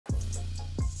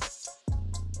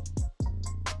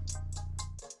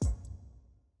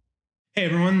Hey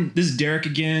everyone, this is Derek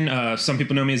again. Some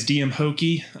people know me as DM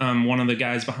Hokey. I'm one of the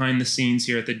guys behind the scenes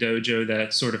here at the dojo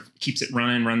that sort of keeps it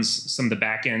running, runs some of the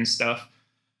back end stuff.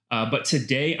 But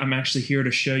today I'm actually here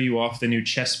to show you off the new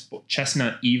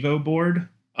Chessnut Evo board.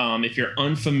 If you're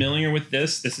unfamiliar with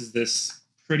this is this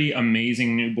pretty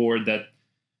amazing new board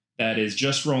that is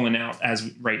just rolling out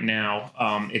as right now.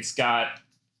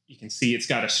 You can see it's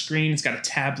got a screen, it's got a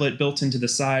tablet built into the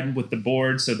side with the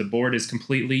board, so the board is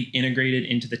completely integrated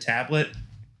into the tablet.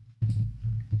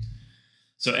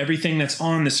 So everything that's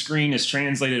on the screen is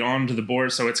translated onto the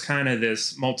board, so it's kind of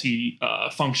this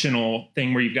multi-functional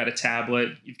thing where you've got a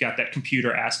tablet, you've got that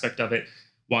computer aspect of it,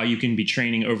 while you can be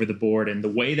training over the board. And the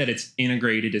way that it's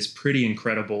integrated is pretty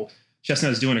incredible.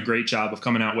 Chessnut is doing a great job of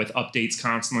coming out with updates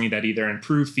constantly that either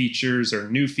improve features or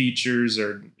new features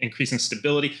or increasing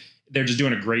stability. They're just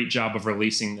doing a great job of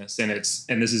releasing this, and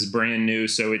this is brand new,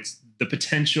 so the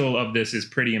potential of this is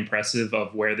pretty impressive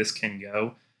of where this can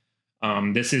go.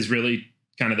 This is really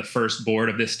kind of the first board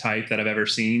of this type that I've ever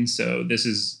seen, so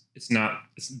it's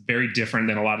very different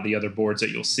than a lot of the other boards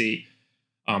that you'll see.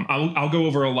 I'll go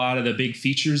over a lot of the big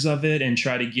features of it and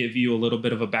try to give you a little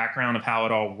bit of a background of how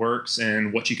it all works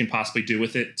and what you can possibly do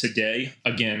with it today.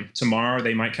 Again, tomorrow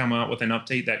they might come out with an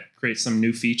update that creates some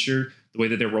new feature. The way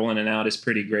that they're rolling it out is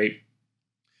pretty great.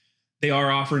 They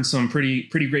are offering some pretty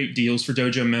great deals for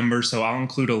dojo members, so I'll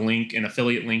include an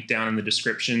affiliate link down in the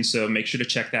description, so make sure to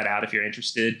check that out if you're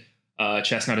interested.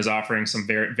 Chessnut is offering some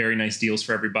very nice deals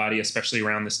for everybody, especially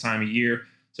around this time of year.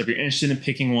 So if you're interested in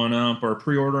picking one up or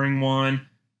pre-ordering one,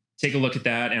 take a look at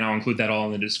that, and I'll include that all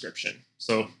in the description.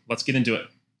 So let's get into it.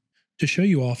 To show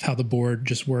you off how the board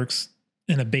just works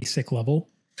in a basic level,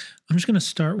 I'm just going to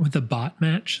start with the bot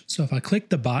match. So if I click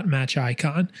the bot match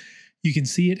icon, you can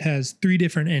see it has 3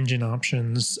 different engine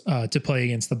options to play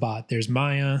against the bot. There's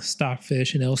Maya,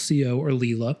 Stockfish, and LCO or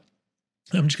Leela.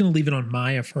 I'm just going to leave it on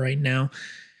Maya for right now.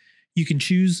 You can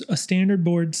choose a standard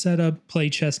board setup, play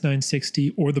Chess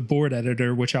 960, or the board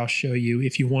editor, which I'll show you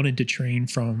if you wanted to train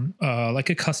from like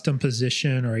a custom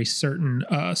position or a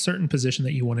certain position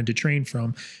that you wanted to train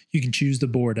from. You can choose the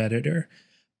board editor.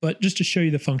 But just to show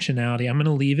you the functionality, I'm going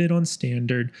to leave it on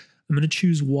standard. I'm going to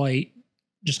choose white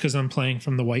just because I'm playing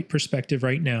from the white perspective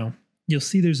right now. You'll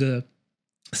see there's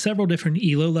several different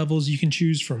ELO levels you can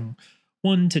choose from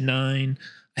 1 to 9.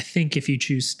 I think if you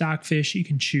choose Stockfish, you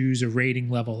can choose a rating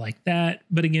level like that.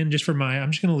 But again, just for I'm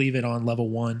just going to leave it on level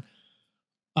 1.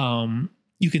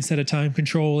 You can set a time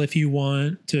control if you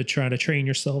want to try to train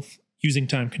yourself using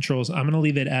time controls. I'm going to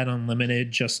leave it at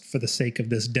unlimited just for the sake of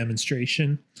this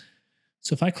demonstration.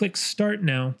 So if I click start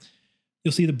now,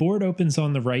 you'll see the board opens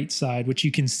on the right side, which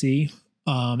you can see.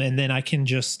 And then I can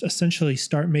just essentially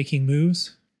start making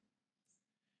moves.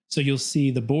 So you'll see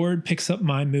the board picks up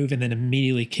my move and then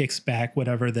immediately kicks back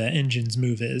whatever the engine's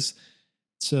move is.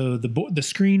 So the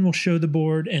screen will show the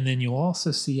board, and then you'll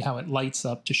also see how it lights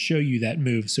up to show you that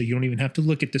move. So you don't even have to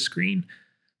look at the screen.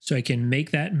 So I can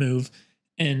make that move.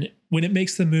 And when it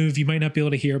makes the move, you might not be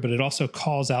able to hear, but it also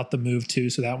calls out the move too.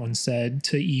 So that one said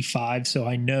to E5. So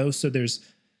I know, so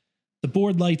the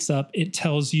board lights up, it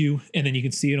tells you, and then you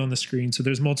can see it on the screen. So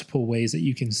there's multiple ways that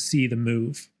you can see the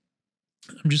move.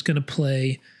 I'm just going to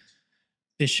play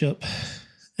Bishop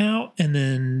out, and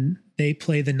then they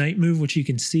play the knight move, which you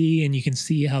can see, and you can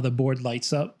see how the board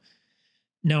lights up.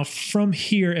 Now from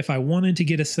here, if I wanted to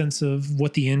get a sense of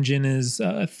what the engine is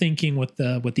thinking, what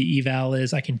the eval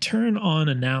is, I can turn on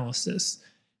analysis,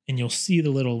 and you'll see the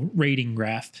little rating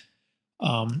graph.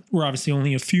 We're obviously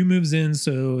only a few moves in,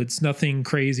 so it's nothing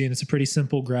crazy, and it's a pretty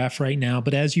simple graph right now.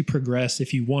 But as you progress,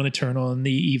 if you want to turn on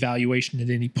the evaluation at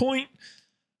any point,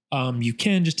 you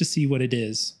can, just to see what it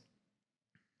is.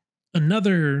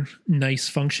 Another nice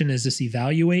function is this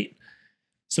evaluate.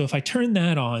 So if I turn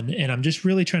that on, and I'm just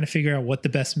really trying to figure out what the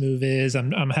best move is,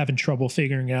 I'm having trouble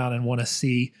figuring it out and want to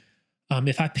see.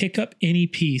 If I pick up any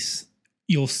piece,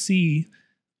 you'll see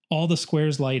all the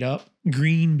squares light up,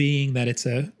 green being that it's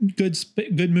a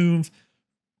good move,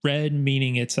 red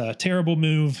meaning it's a terrible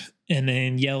move, and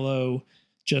then yellow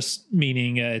just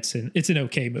meaning it's an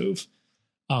okay move.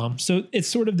 So it's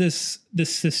sort of this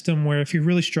system where if you're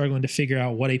really struggling to figure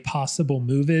out what a possible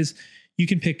move is, you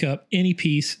can pick up any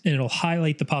piece and it'll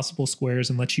highlight the possible squares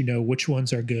and let you know which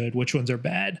ones are good, which ones are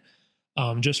bad,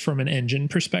 just from an engine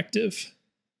perspective.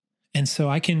 And so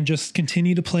I can just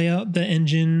continue to play out the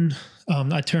engine.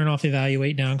 I turn off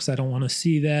evaluate now because I don't want to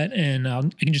see that. And I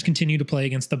can just continue to play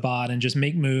against the bot and just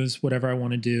make moves, whatever I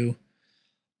want to do.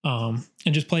 And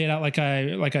just play it out like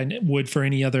I would for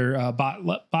any other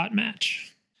bot match.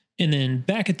 And then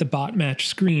back at the bot match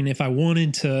screen, if I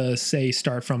wanted to, say,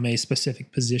 start from a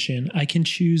specific position, I can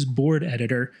choose board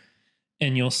editor.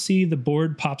 and you'll see the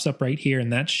board pops up right here,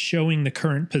 and that's showing the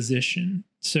current position.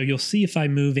 So you'll see if I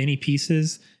move any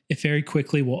pieces, it very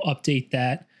quickly will update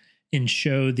that and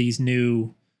show these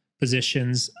new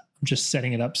positions. I'm just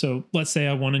setting it up. So let's say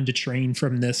I wanted to train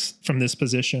from this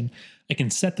position. I can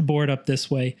set the board up this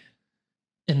way,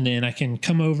 and then I can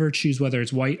come over, choose whether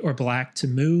it's white or black to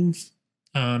move.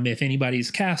 If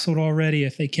anybody's castled already,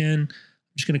 if they can,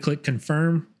 I'm just going to click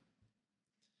confirm.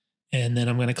 And then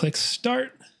I'm going to click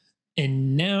start.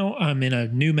 And now I'm in a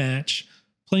new match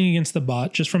playing against the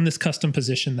bot just from this custom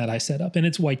position that I set up. And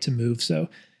it's white to move. So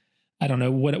I don't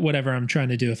know, whatever I'm trying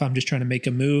to do. If I'm just trying to make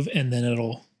a move, and then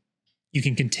you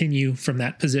can continue from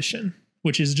that position,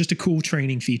 which is just a cool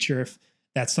training feature if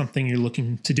that's something you're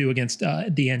looking to do against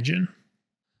the engine.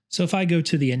 So if I go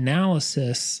to the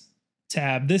analysis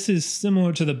tab, this is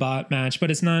similar to the bot match, but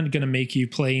it's not going to make you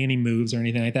play any moves or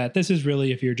anything like that. This is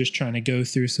really if you're just trying to go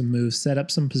through some moves, set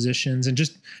up some positions, and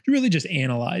just really just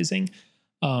analyzing.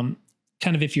 Kind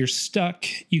of if you're stuck,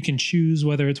 you can choose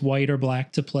whether it's white or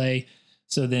black to play.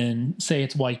 So then say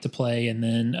it's white to play, and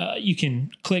then you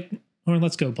can click, or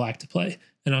let's go black to play,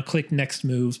 and I'll click next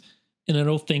move, and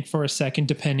it'll think for a second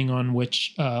depending on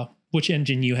which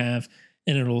engine you have,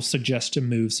 and it'll suggest a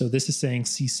move. So this is saying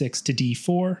C6 to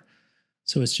D4.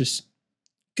 So it's just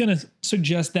going to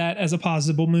suggest that as a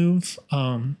possible move.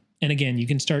 And again, you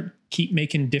can keep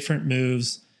making different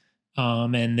moves.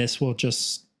 And this will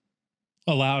just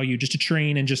allow you just to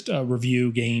train and just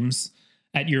review games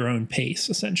at your own pace,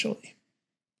 essentially.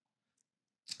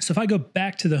 So if I go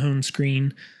back to the home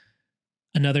screen,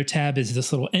 another tab is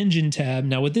this little engine tab.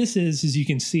 Now what this is you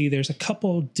can see there's a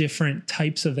couple different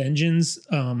types of engines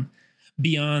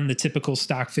beyond the typical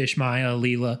Stockfish, Maya,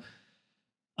 Leela.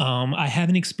 I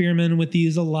haven't experimented with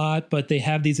these a lot, but they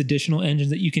have these additional engines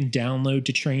that you can download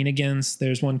to train against.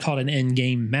 There's one called an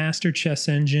Endgame Master Chess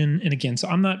Engine. And again, so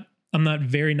I'm not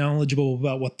very knowledgeable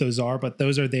about what those are, but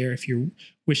those are there if you're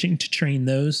wishing to train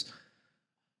those.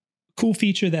 Cool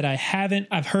feature that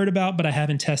I've heard about, but I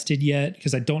haven't tested yet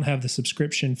because I don't have the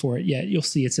subscription for it yet. You'll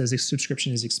see it says the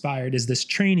subscription is expired, is this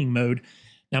training mode.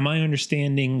 Now, my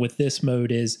understanding with this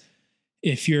mode is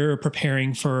if you're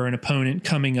preparing for an opponent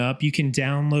coming up, you can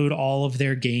download all of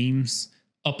their games,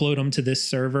 upload them to this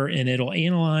server, and it'll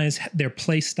analyze their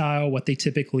play style, what they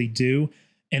typically do.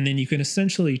 And then you can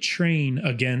essentially train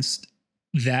against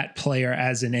that player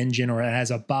as an engine or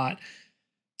as a bot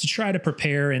to try to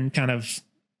prepare and kind of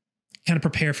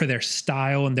prepare for their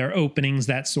style and their openings,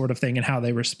 that sort of thing, and how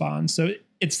they respond. So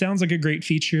it sounds like a great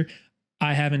feature.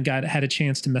 I haven't had a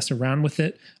chance to mess around with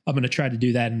it. I'm going to try to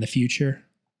do that in the future.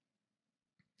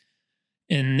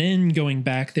 And then going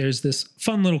back, there's this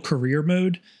fun little career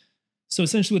mode. So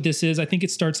essentially what this is, I think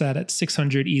it starts out at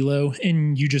 600 ELO,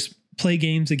 and you just play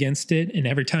games against it. And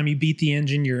every time you beat the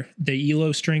engine, the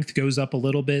ELO strength goes up a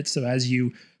little bit. So as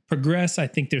you progress, I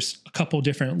think there's a couple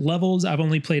different levels. I've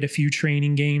only played a few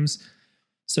training games,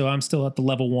 so I'm still at the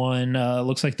level 1.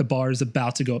 Looks like the bar is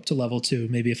about to go up to level 2,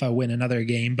 maybe if I win another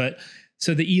game. But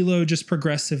so the ELO just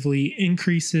progressively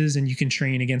increases, and you can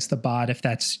train against the bot if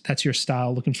that's your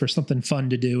style, looking for something fun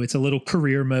to do. It's a little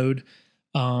career mode.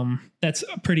 That's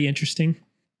pretty interesting.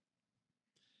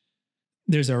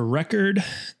 There's a record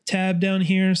tab down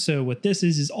here. So what this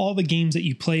is all the games that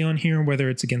you play on here, whether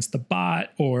it's against the bot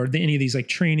or any of these like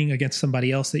training against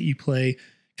somebody else that you play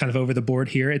kind of over the board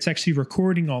here. It's actually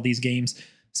recording all these games.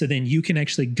 So then you can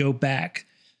actually go back.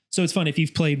 So it's fun if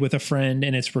you've played with a friend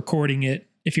and it's recording it.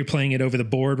 If you're playing it over the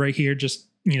board right here, just,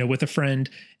 with a friend,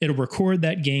 it'll record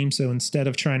that game. So instead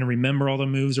of trying to remember all the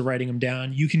moves or writing them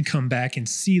down, you can come back and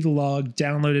see the log,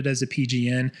 download it as a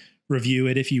PGN, review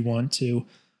it if you want to.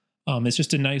 It's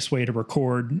just a nice way to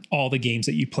record all the games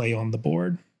that you play on the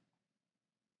board.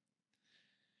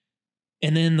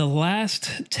 And then the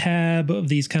last tab of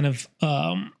these kind of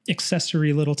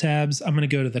accessory little tabs, I'm going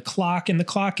to go to the clock. And the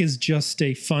clock is just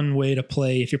a fun way to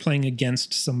play if you're playing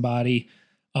against somebody.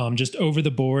 Just over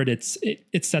the board,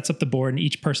 it sets up the board, and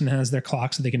each person has their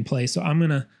clock so they can play. So I'm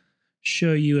going to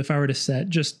show you if I were to set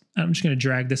I'm just going to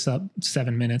drag this up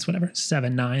 7 minutes, whatever,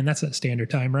 7-9. That's a standard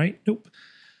time, right? Nope.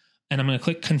 And I'm going to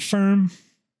click confirm.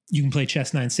 You can play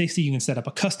chess 960. You can set up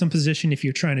a custom position if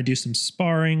you're trying to do some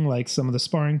sparring, like some of the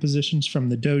sparring positions from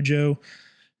the dojo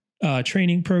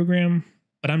training program.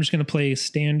 But I'm just going to play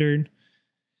standard.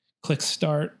 Click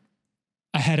start.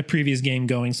 I had a previous game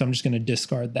going, so I'm just going to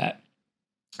discard that.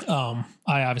 I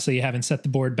obviously haven't set the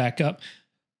board back up,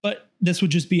 but this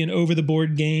would just be an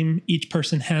over-the-board game. Each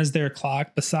person has their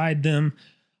clock beside them,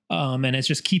 and it's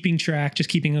just keeping track, just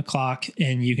keeping a clock,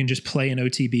 and you can just play an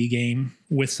OTB game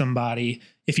with somebody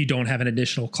if you don't have an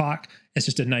additional clock. It's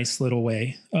just a nice little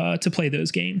way to play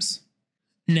those games.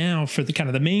 Now for the kind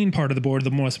of the main part of the board,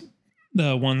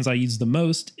 the ones I use the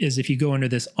most is if you go under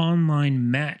this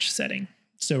online match setting.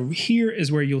 So here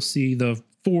is where you'll see the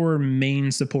 4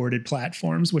 main supported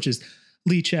platforms, which is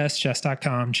Lichess,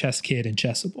 Chess.com, ChessKid, and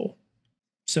Chessable.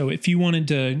 So if you wanted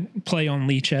to play on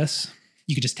Lichess,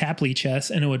 you could just tap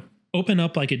Lichess and it would open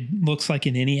up like it looks like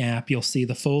in any app. You'll see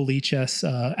the full Lichess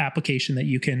application that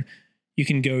you can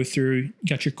go through. You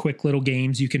got your quick little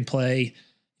games you can play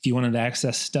if you wanted to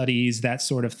access studies, that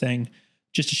sort of thing.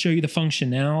 Just to show you the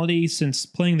functionality, since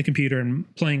playing the computer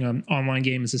and playing an online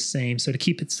game is the same. So to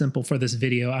keep it simple for this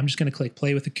video, I'm just going to click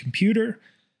play with the computer.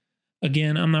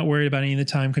 Again, I'm not worried about any of the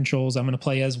time controls. I'm going to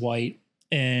play as white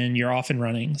and you're off and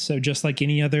running. So just like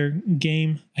any other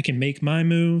game, I can make my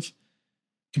move.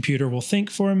 Computer will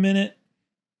think for a minute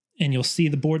and you'll see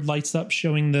the board lights up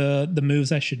showing the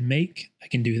moves I should make. I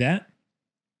can do that.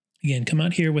 Again, come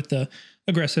out here with the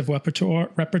aggressive repertoire.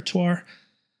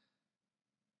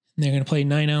 And they're going to play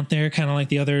 9 out there, kind of like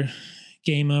the other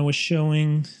game I was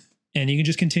showing. And you can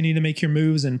just continue to make your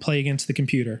moves and play against the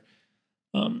computer.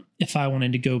 If I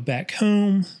wanted to go back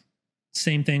home,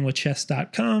 same thing with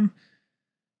chess.com.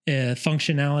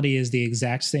 Functionality is the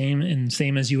exact same and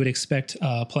same as you would expect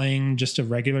playing just a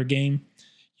regular game.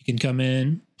 You can come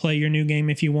in, play your new game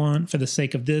if you want. For the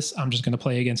sake of this, I'm just going to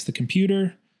play against the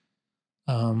computer.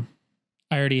 I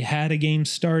already had a game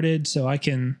started, so I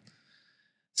can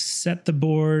set the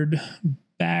board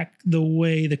back the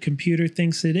way the computer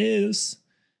thinks it is.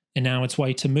 And now it's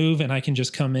white to move, and I can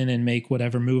just come in and make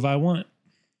whatever move I want.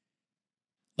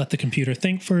 Let the computer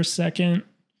think for a second.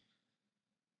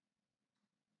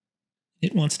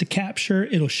 It wants to capture.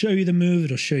 It'll show you the move.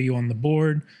 It'll show you on the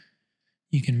board.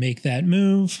 You can make that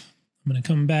move. I'm going to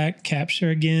come back, capture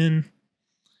again.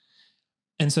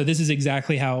 And so this is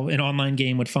exactly how an online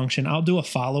game would function. I'll do a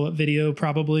follow-up video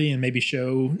probably and maybe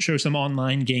show some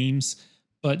online games.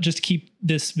 But just to keep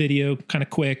this video kind of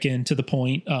quick and to the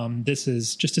point, this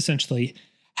is just essentially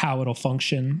how it'll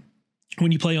function.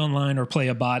 When you play online or play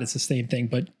a bot, it's the same thing.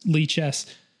 But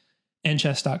Lichess and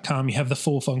chess.com, you have the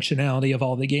full functionality of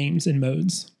all the games and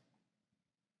modes.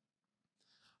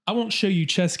 I won't show you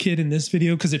ChessKid in this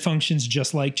video because it functions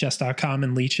just like chess.com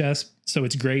and Lichess, so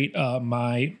it's great.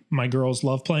 My girls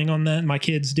love playing on that. My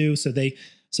kids do, so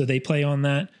they play on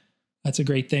that. That's a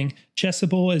great thing.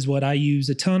 Chessable is what I use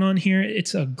a ton on here.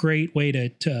 It's a great way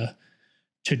to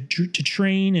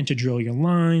train and to drill your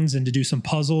lines and to do some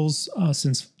puzzles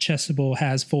since Chessable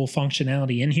has full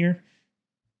functionality in here.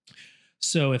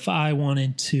 So if I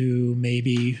wanted to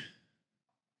maybe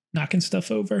knocking stuff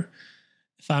over,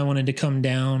 if I wanted to come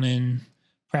down and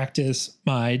practice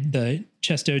the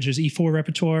ChessDojo's E4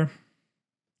 repertoire,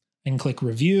 I can click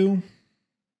review,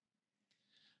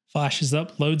 flashes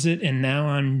up, loads it, and now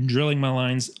I'm drilling my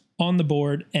lines on the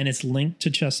board and it's linked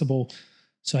to Chessable.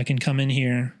 So I can come in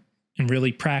here and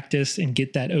really practice and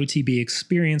get that OTB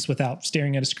experience without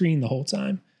staring at a screen the whole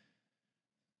time.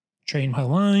 Train my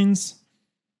lines.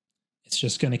 It's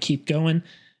just going to keep going.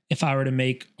 If I were to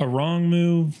make a wrong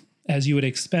move, as you would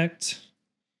expect,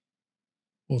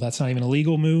 well, that's not even a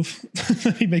legal move.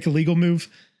 Let me make a legal move.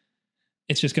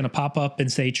 It's just going to pop up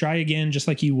and say, try again, just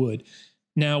like you would.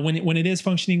 Now, when it is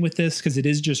functioning with this, because it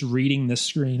is just reading the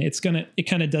screen, it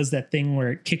kind of does that thing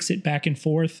where it kicks it back and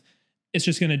forth. It's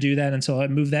just going to do that until I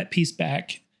move that piece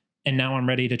back. And now I'm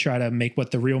ready to try to make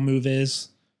what the real move is.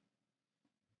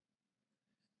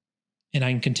 And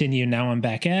I can continue. Now I'm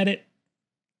back at it.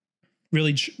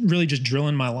 Really just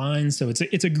drilling my lines. So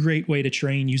it's a great way to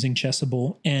train using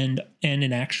Chessable and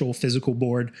an actual physical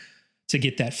board to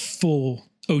get that full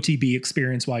OTB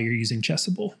experience while you're using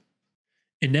Chessable.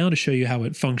 And now to show you how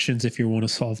it functions if you want to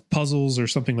solve puzzles or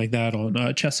something like that on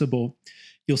Chessable,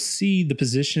 you'll see the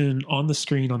position on the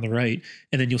screen on the right,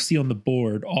 and then you'll see on the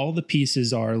board all the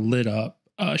pieces are lit up,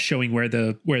 showing where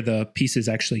the pieces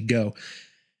actually go.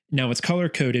 Now it's color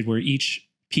coded where each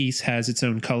piece has its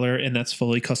own color, and that's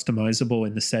fully customizable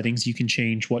in the settings. You can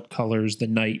change what colors the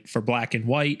knight for black and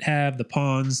white have, the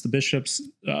pawns, the bishops,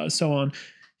 so on.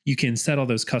 You can set all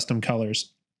those custom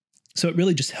colors. So it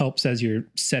really just helps as you're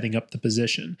setting up the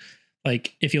position.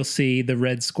 Like if you'll see the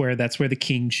red square, that's where the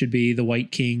king should be, the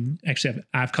white king. Actually,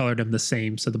 I've colored them the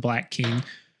same. So the black king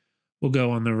will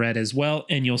go on the red as well.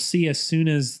 And you'll see as soon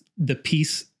as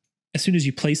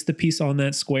you place the piece on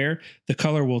that square, the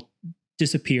color will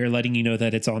disappear, letting you know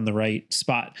that it's on the right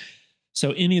spot.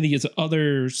 So any of these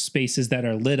other spaces that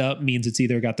are lit up means it's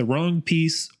either got the wrong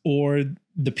piece or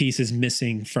the piece is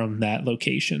missing from that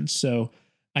location. So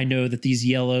I know that these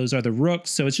yellows are the rooks.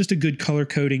 So it's just a good color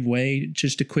coding way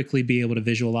just to quickly be able to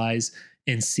visualize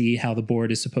and see how the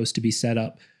board is supposed to be set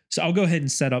up. So I'll go ahead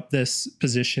and set up this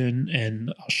position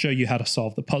and I'll show you how to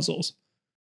solve the puzzles.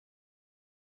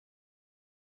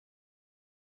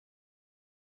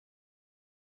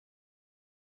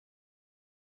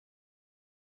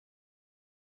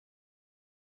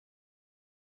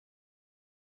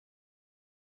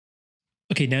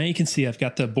 Okay, now you can see I've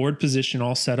got the board position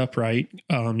all set up right.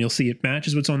 You'll see it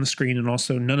matches what's on the screen, and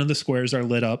also none of the squares are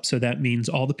lit up. So that means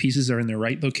all the pieces are in their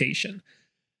right location.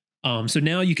 So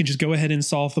now you can just go ahead and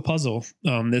solve the puzzle.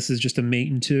 This is just a mate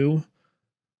and 2.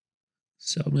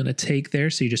 So I'm going to take there.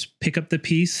 So you just pick up the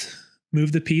piece,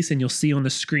 move the piece, and you'll see on the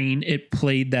screen it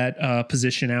played that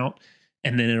position out.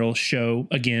 And then it'll show,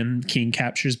 again, king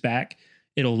captures back.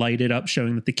 It'll light it up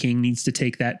showing that the king needs to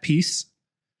take that piece.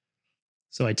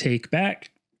 So I take back.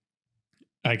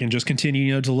 I can just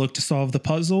continue to look to solve the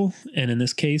puzzle. And in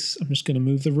this case, I'm just going to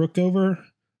move the rook over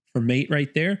for mate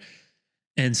right there.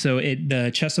 And so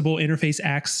the Chessable interface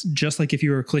acts just like if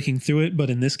you were clicking through it, but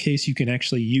in this case, you can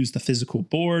actually use the physical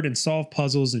board and solve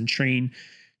puzzles and train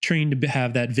to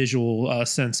have that visual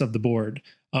sense of the board.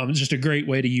 It's just a great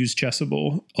way to use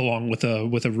Chessable along with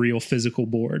a real physical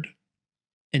board.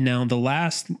 And now the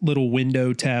last little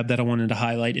window tab that I wanted to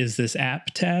highlight is this app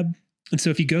tab. And so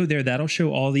if you go there, that'll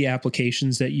show all the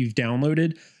applications that you've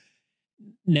downloaded.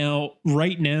 Now,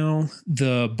 right now,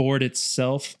 the board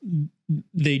itself,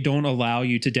 they don't allow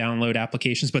you to download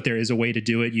applications, but there is a way to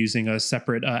do it using a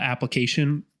separate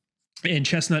application. And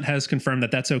Chessnut has confirmed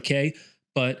that that's okay,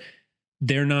 but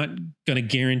they're not going to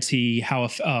guarantee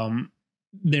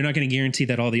they're not going to guarantee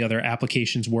that all the other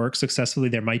applications work successfully.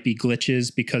 There might be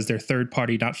glitches because they're third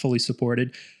party, not fully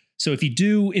supported. So if you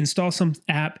do install some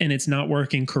app and it's not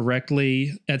working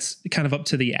correctly, that's kind of up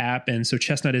to the app. And so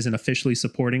Chessnut isn't officially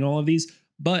supporting all of these.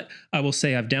 But I will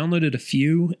say I've downloaded a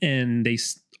few, and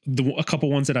a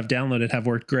couple ones that I've downloaded have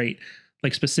worked great.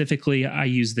 Like specifically, I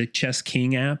use the Chess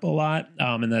King app a lot.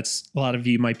 And that's, a lot of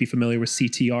you might be familiar with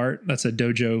CT Art. That's a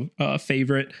dojo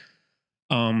favorite.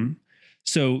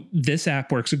 So this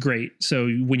app works great. So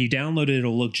when you download it,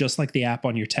 it'll look just like the app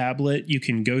on your tablet. You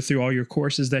can go through all your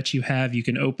courses that you have. You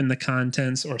can open the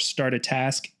contents or start a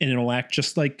task, and it'll act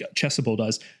just like Chessable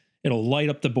does. It'll light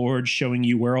up the board showing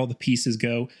you where all the pieces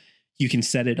go. You can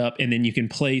set it up, and then you can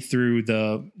play through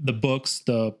the books,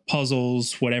 the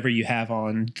puzzles, whatever you have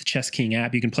on the Chess King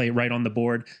app. You can play it right on the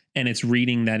board, and it's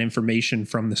reading that information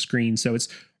from the screen. So it's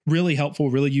really helpful,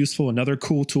 really useful. Another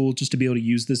cool tool just to be able to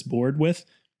use this board with.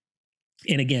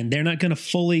 And again, they're not going to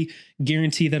fully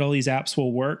guarantee that all these apps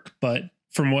will work, but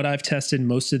from what I've tested,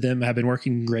 most of them have been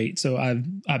working great. So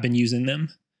I've been using them.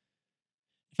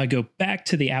 If I go back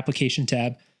to the application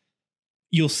tab,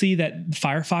 you'll see that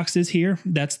Firefox is here.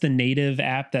 That's the native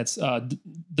app that's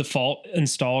default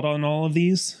installed on all of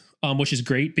these, which is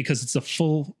great because it's a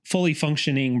fully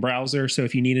functioning browser. So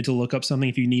if you needed to look up something,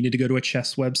 if you needed to go to a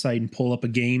chess website and pull up a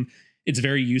game, it's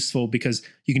very useful because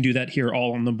you can do that here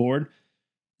all on the board.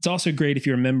 It's also great if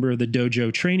you're a member of the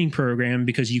Dojo training program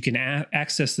because you can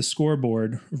access the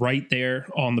scoreboard right there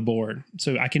on the board.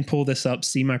 So I can pull this up,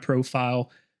 see my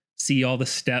profile, see all the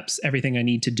steps, everything I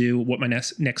need to do, what my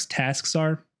next tasks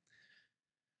are.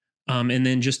 And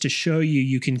then just to show you,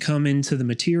 you can come into the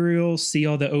material, see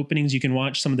all the openings. You can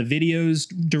watch some of the videos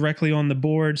directly on the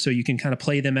board, so you can kind of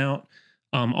play them out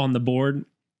on the board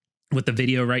with the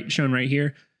video shown right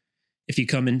here. If you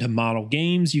come into model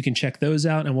games, you can check those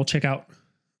out, and we'll check out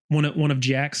one of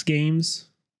Jack's games,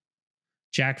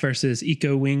 Jack versus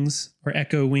Echo Wings.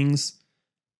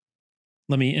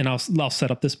 I'll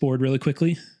set up this board really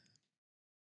quickly.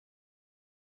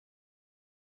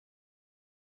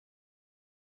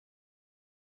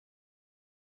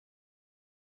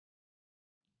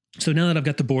 So now that I've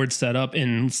got the board set up,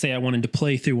 and say I wanted to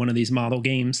play through one of these model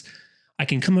games, I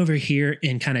can come over here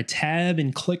and kind of tab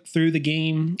and click through the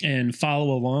game and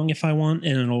follow along if I want,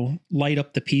 and it'll light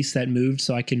up the piece that moved,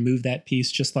 so I can move that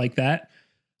piece just like that.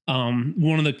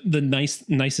 One of the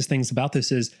nicest things about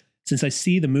this is, since I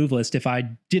see the move list, if I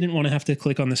didn't want to have to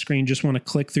click on the screen, just want to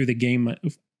click through the game,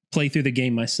 play through the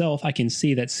game myself, I can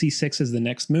see that C6 is the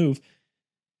next move.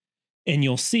 And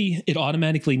you'll see it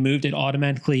automatically moved. It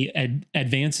automatically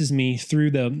advances me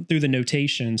through the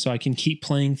notation, so I can keep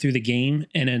playing through the game,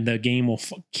 and then the game will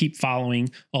keep following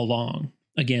along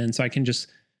again. So I can just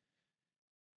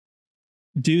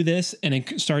do this, and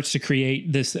it starts to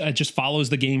create this. It just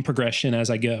follows the game progression as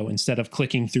I go instead of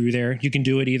clicking through there. You can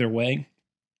do it either way.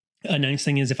 A nice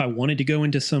thing is, if I wanted to go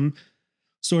into some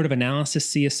sort of analysis,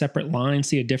 see a separate line,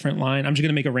 see a different line, I'm just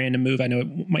going to make a random move. I know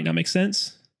it might not make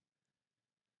sense,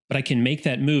 but I can make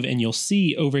that move, and you'll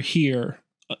see over here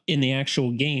in the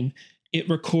actual game, it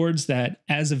records that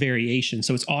as a variation.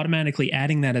 So it's automatically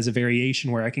adding that as a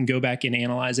variation where I can go back and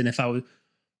analyze. And if I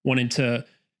wanted to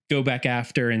go back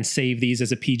after and save these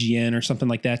as a PGN or something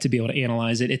like that to be able to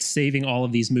analyze it, it's saving all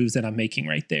of these moves that I'm making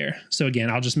right there. So again,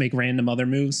 I'll just make random other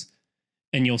moves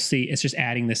and you'll see it's just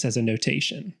adding this as a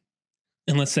notation.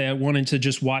 And let's say I wanted to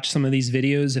just watch some of these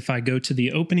videos. If I go to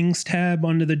the openings tab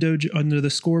under the dojo, under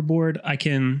the scoreboard, I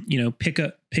can,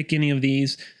 pick any of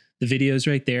these, the videos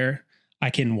right there. I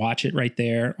can watch it right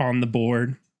there on the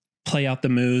board, play out the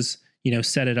moves,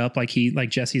 set it up like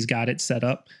Jesse's got it set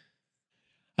up.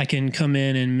 I can come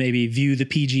in and maybe view the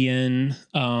PGN.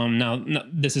 Now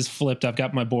this is flipped. I've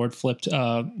got my board flipped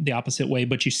the opposite way,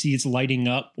 but you see it's lighting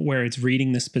up where it's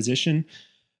reading this position,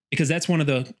 because that's one of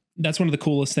the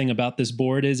coolest thing about this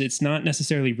board is it's not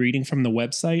necessarily reading from the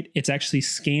website. It's actually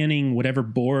scanning whatever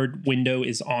board window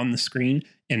is on the screen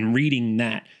and reading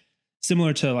that.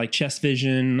 Similar to like Chess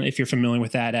Vision, if you're familiar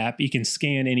with that app, you can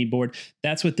scan any board.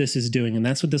 That's what this is doing. And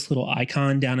that's what this little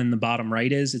icon down in the bottom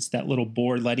right is. It's that little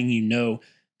board letting you know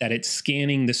that it's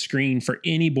scanning the screen for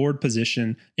any board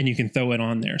position and you can throw it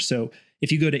on there. So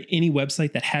if you go to any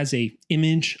website that has a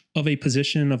image of a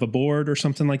position of a board or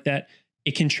something like that,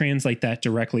 it can translate that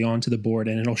directly onto the board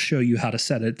and it'll show you how to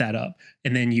set that up.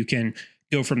 And then you can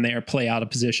go from there, play out a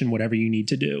position, whatever you need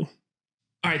to do.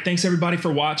 All right, thanks everybody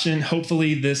for watching.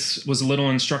 Hopefully this was a little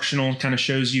instructional, kind of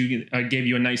shows you, gave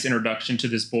you a nice introduction to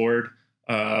this board.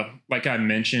 Like I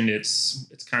mentioned, it's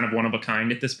kind of one of a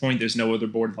kind at this point. There's no other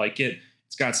board like it.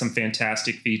 It's got some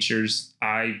fantastic features.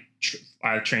 I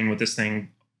train with this thing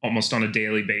almost on a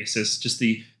daily basis. Just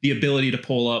the ability to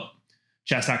pull up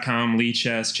chess.com, Lee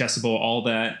Chess, Chessable, all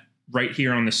that right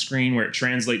here on the screen where it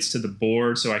translates to the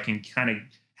board, so I can kind of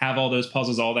have all those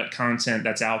puzzles, all that content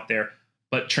that's out there,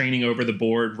 but training over the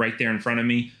board right there in front of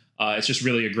me. It's just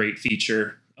really a great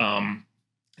feature.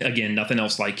 Again, nothing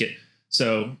else like it.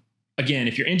 So again,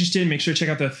 if you're interested, make sure to check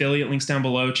out the affiliate links down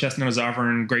below. Chessnut is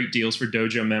offering great deals for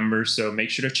dojo members, so make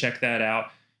sure to check that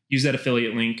out. Use that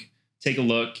affiliate link, take a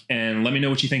look, and let me know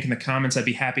what you think in the comments. I'd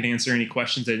be happy to answer any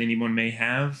questions that anyone may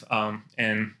have.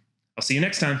 And I'll see you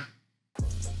next time.